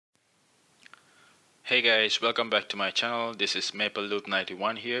Hey guys, welcome back to my channel. This is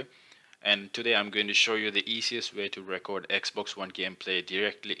MapleLoop91 here, and today I'm going to show you the easiest way to record Xbox One gameplay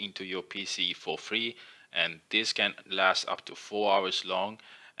directly into your PC for free, and this can last up to 4 hours long.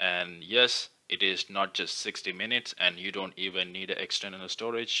 And yes, it is not just 60 minutes, and you don't even need external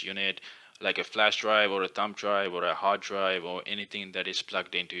storage. You need like a flash drive or a thumb drive or a hard drive or anything that is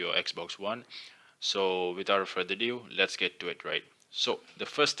plugged into your Xbox One. So without further ado, let's get to it, right? So the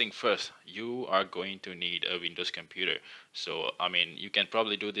first thing first, you are going to need a Windows computer. So I mean, you can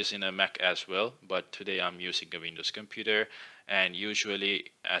probably do this in a Mac as well, but today I'm using a Windows computer, and usually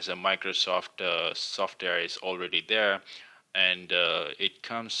as a Microsoft software is already there, and it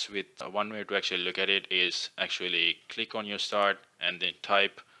comes with one way to actually look at it is actually click on your start and then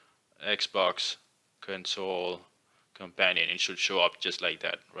type Xbox console companion. It should show up just like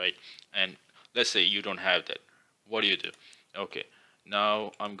that, right? And let's say you don't have that. What do? Okay,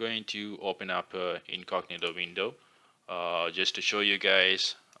 now I'm going to open up an incognito window just to show you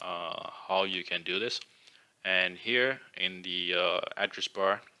guys how you can do this. And here in the address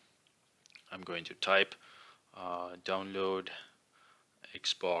bar, I'm going to type download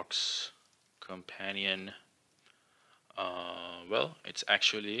Xbox companion. Well, it's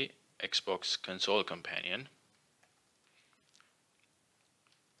actually Xbox console companion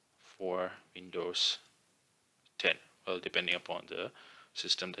for Windows 10. Well, depending upon the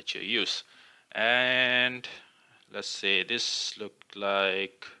system that you use. And let's say this looked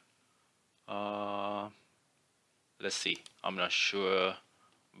like let's see, I'm not sure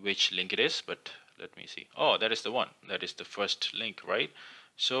which link it is, but let me see. Oh, that is the one. That is the first link, right?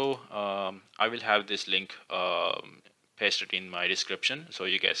 So I will have this link pasted in my description so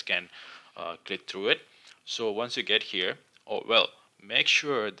you guys can click through it. So once you get here, oh well, make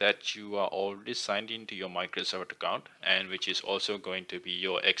sure that you are already signed into your Microsoft account, and which is also going to be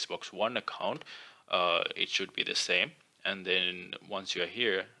your Xbox One account. It should be the same. And then once you are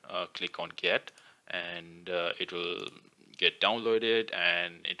here, click on get, and it will get downloaded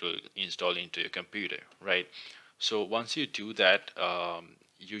and it will install into your computer, right? So once you do that,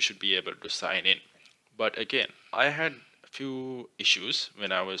 you should be able to sign in. But again, I had a few issues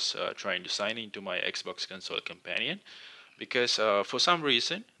when I was trying to sign into my Xbox console companion, because for some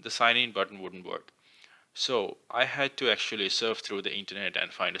reason the sign in button wouldn't work. So I had to actually surf through the internet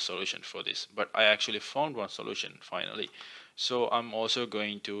and find a solution for this, but I actually found one solution finally. So I'm also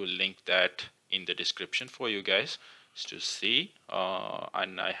going to link that in the description for you guys to see,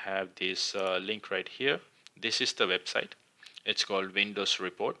 and I have this link right here. This is the website. It's called Windows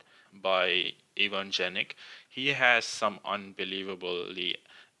Report by Ivan Janik. He has some unbelievably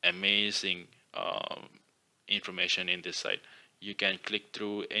amazing information in this site. You can click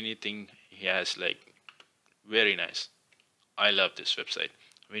through anything he has, like very nice. I love this website,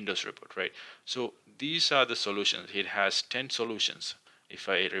 Windows Report, right? So these are the solutions. It has 10 solutions if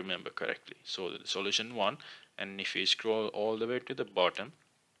I remember correctly. So the solution 1, and if you scroll all the way to the bottom,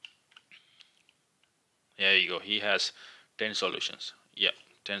 there you go, he has 10 solutions. Yeah,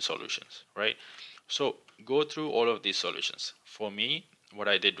 10 solutions, right? So go through all of these solutions. For me, what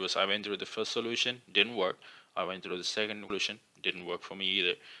I did was I went through the first solution, didn't work. I went through the second solution, didn't work for me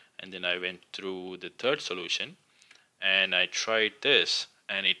either. And then I went through the third solution and I tried this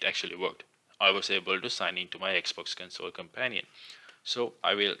and it actually worked. I was able to sign into my Xbox console companion. So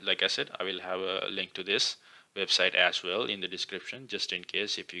I will, like I said, I will have a link to this website as well in the description, just in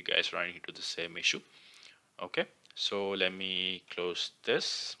case if you guys run into the same issue. Okay, so let me close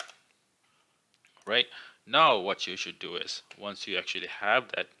this. Right now, what you should do is, once you actually have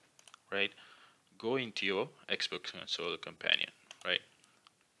that, right, go into your Xbox console companion, right?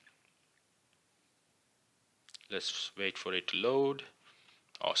 Let's wait for it to load.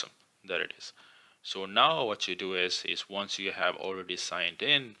 Awesome, there it is. So now what you do is once you have already signed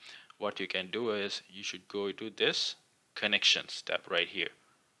in, what you can do is you should go to this connections tab right here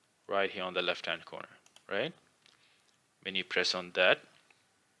on the left hand corner, right? When you press on that,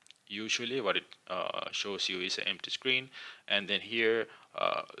 usually what it shows you is an empty screen, and then here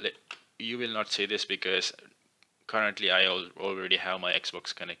you will not see this because currently I already have my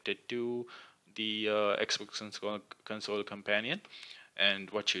Xbox connected to the Xbox console companion.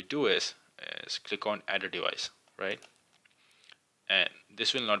 And what you do is click on add a device, right? And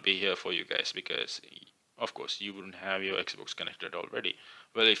this will not be here for you guys because of course you wouldn't have your Xbox connected already.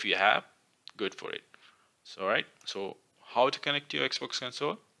 Well, if you have, good for it. So right, so how to connect to your Xbox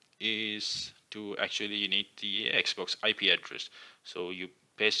console is to actually, you need the Xbox IP address. So you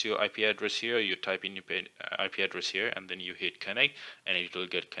paste your IP address here, you type in your IP address here, and then you hit connect and it will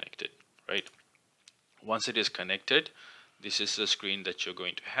get connected, right? Once it is connected, this is the screen that you're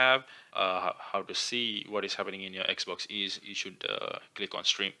going to have. How to see what is happening in your Xbox is you should click on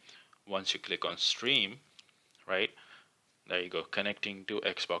stream. Once you click on stream, right, there you go, connecting to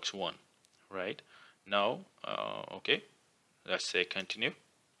Xbox One. Right now, okay, let's say continue.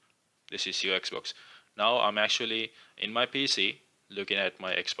 This is your Xbox. Now I'm actually in my PC looking at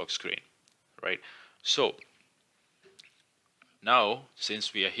my Xbox screen, right? So now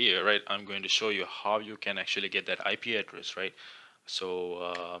since we are here, right, I'm going to show you how you can actually get that IP address, right?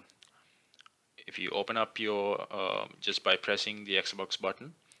 So if you open up your just by pressing the Xbox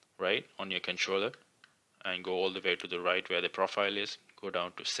button, right, on your controller, and go all the way to the right where the profile is, go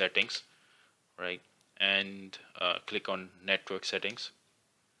down to settings, right, and click on network settings,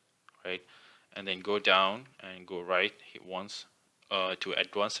 right, and then go down and go right once to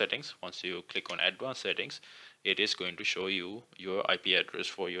advanced settings. Once you click on advanced settings, it is going to show you your IP address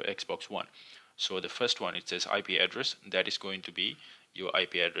for your Xbox One. So the first one, it says IP address, that is going to be your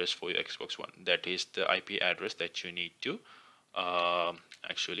IP address for your Xbox One. That is the IP address that you need to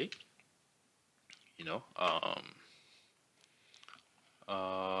actually, you know,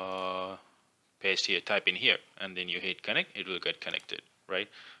 paste here, type in here, and then you hit connect, it will get connected, right?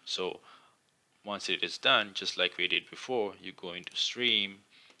 So once it is done, just like we did before, you go into stream,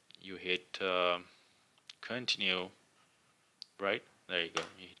 you hit continue, right? There you go,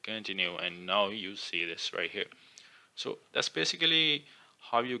 you hit continue, and now you see this right here. So that's basically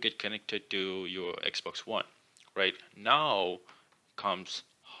how you get connected to your Xbox One. Right now comes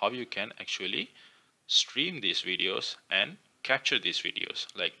how you can actually stream these videos and capture these videos.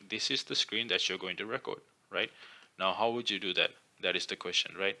 Like this is the screen that you're going to record, right? Now how would you do that? That is the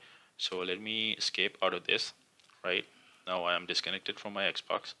question, right? So let me escape out of this, right? Now I am disconnected from my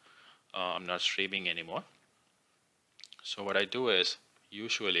Xbox. I'm not streaming anymore. So what I do is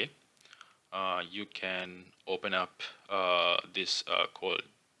usually you can open up this called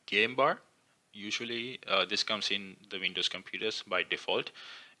game bar. Usually this comes in the Windows computers by default.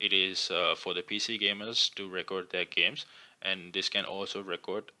 It is for the PC gamers to record their games, and this can also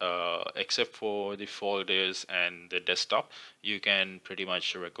record except for the folders and the desktop. You can pretty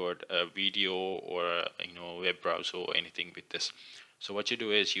much record a video or web browser or anything with this. So what you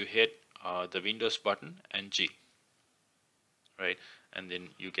do is you hit the Windows button and G, right, and then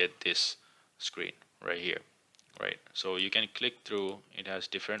you get this screen right here, right? So you can click through, it has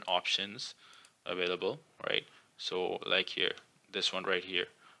different options available, right? So like here, this one right here.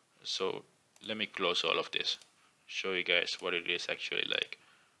 So let me close all of this, show you guys what it is actually like,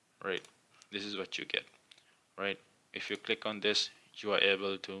 right? This is what you get, right? If you click on this, you are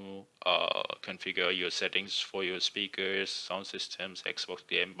able to configure your settings for your speakers, sound systems, Xbox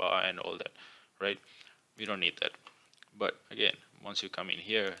Game Bar, and all that, right? We don't need that. But again, once you come in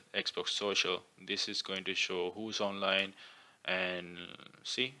here, Xbox Social, this is going to show who's online, and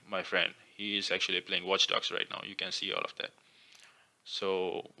see my friend, he is actually playing Watch Dogs right now. You can see all of that.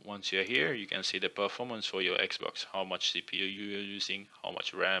 So once you're here, you can see the performance for your Xbox, how much CPU you're using, how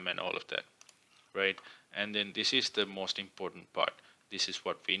much RAM, and all of that, right? And then this is the most important part. This is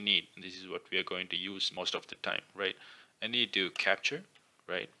what we need. This is what we are going to use most of the time, right? I need to capture,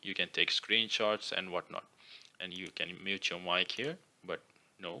 right? You can take screenshots and whatnot, and you can mute your mic here, but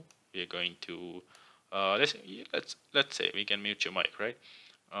no, we are going to let's say we can mute your mic, right?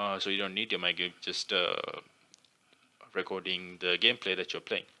 So you don't need your mic, you're just recording the gameplay that you're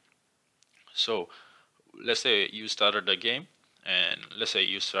playing. So let's say you started the game, and let's say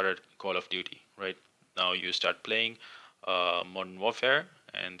you started Call of Duty, right? Now you start playing Modern Warfare,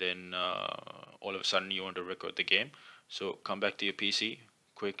 and then all of a sudden you want to record the game. So come back to your PC,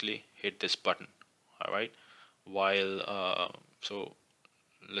 quickly hit this button, all right? While so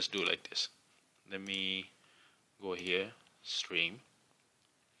let's do like this. Let me go here, stream,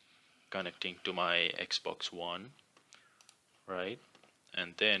 connecting to my Xbox One, right?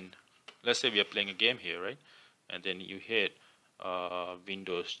 And then let's say we are playing a game here, right? And then you hit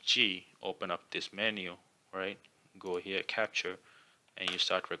Windows G, open up this menu, right? Go here, capture, and you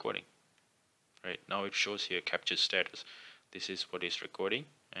start recording, right? Now it shows here capture status. This is what is recording,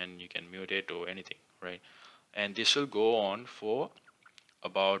 and you can mute it or anything, right? And this will go on for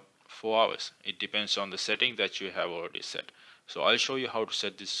about 4 hours. It depends on the setting that you have already set. So I'll show you how to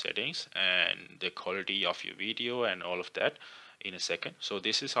set these settings and the quality of your video and all of that in a second. So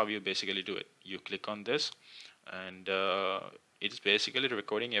this is how you basically do it. You click on this, and it's basically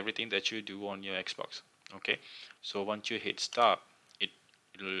recording everything that you do on your Xbox. Okay, so once you hit stop,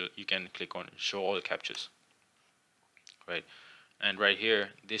 you can click on show all captures, right? And right here,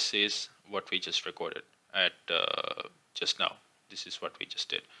 this is what we just recorded at just now. This is what we just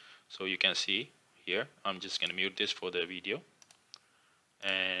did. So you can see here. I'm just gonna mute this for the video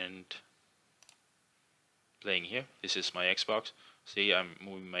and playing here. This is my Xbox. See, I'm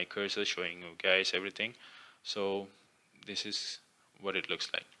moving my cursor, showing you guys everything. So this is what it looks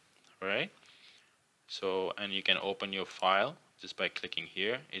like. All right. So, and you can open your file just by clicking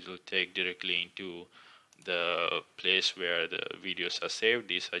here. It will take directly into the place where the videos are saved.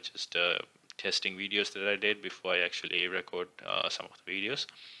 These are just testing videos that I did before I actually record some of the videos.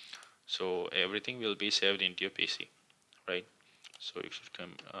 So everything will be saved into your PC, right? So you should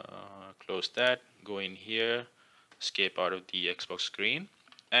come close that, go in here, escape out of the Xbox screen,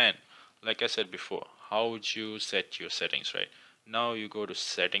 and like I said before, how would you set your settings, right? Now you go to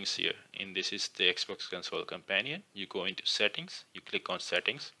settings here, and this is the Xbox console companion. You go into settings, you click on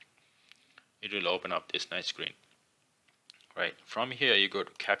settings, it will open up this nice screen, right? From here you go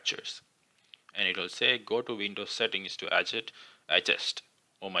to captures, and it will say go to Windows settings to adjust.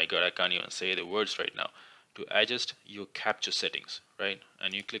 Oh my god, I can't even say the words right now. To adjust your capture settings, right?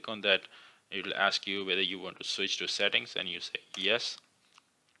 And you click on that. It will ask you whether you want to switch to settings, and you say yes.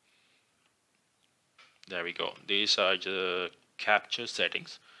 There we go. These are the capture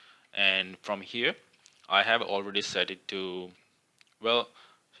settings, and from here I have already set it to, well,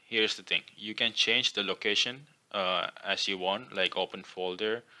 here's the thing, you can change the location as you want, like open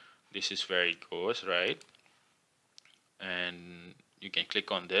folder. This is where it goes, right? And you can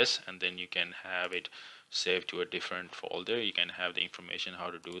click on this, and then you can have it saved to a different folder. You can have the information how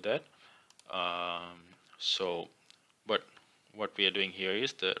to do that. So but what we are doing here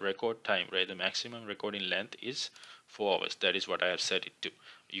is the record time, right? The maximum recording length is 4 hours. That is what I have set it to.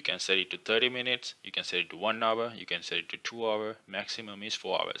 You can set it to 30 minutes, you can set it to 1 hour, you can set it to 2 hours. Maximum is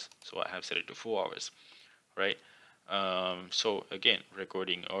 4 hours, so I have set it to 4 hours, right? So again,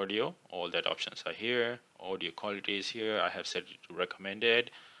 recording audio, all that options are here. Audio quality is here. I have set it to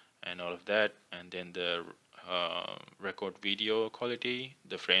recommended and all of that. And then the record video quality,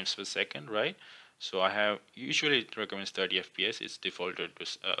 the frames per second, right? So I have, usually it recommends 30 FPS. It's defaulted to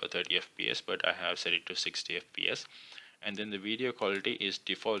 30 FPS, but I have set it to 60 FPS. And then the video quality is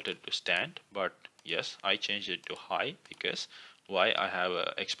defaulted to stand, but yes, I changed it to high because why? I have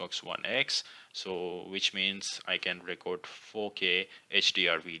a Xbox One X, so which means I can record 4K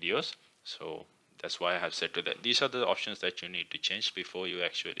HDR videos. So that's why I have set to that. These are the options that you need to change before you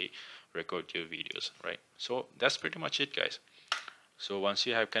actually record your videos, right? So that's pretty much it, guys. So once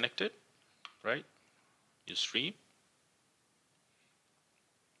you have connected, right, you stream,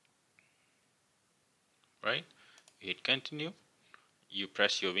 right, you hit continue, you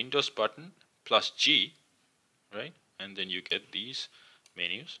press your Windows button plus G, right, and then you get these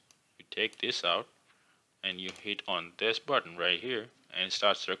menus. You take this out and you hit on this button right here, and it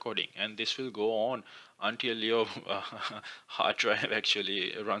starts recording, and this will go on until your hard drive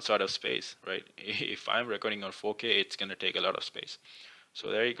actually runs out of space, right? If I'm recording on 4K, it's gonna take a lot of space.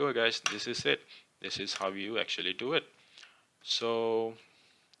 So there you go, guys. This is it. This is how you actually do it. So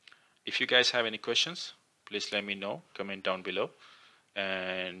if you guys have any questions, please let me know, comment down below,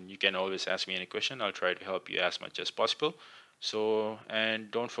 and you can always ask me any question. I'll try to help you as much as possible. So,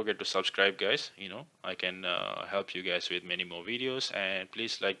 and don't forget to subscribe, guys. You know, I can help you guys with many more videos, and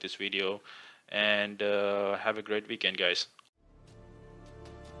please like this video, and have a great weekend, guys.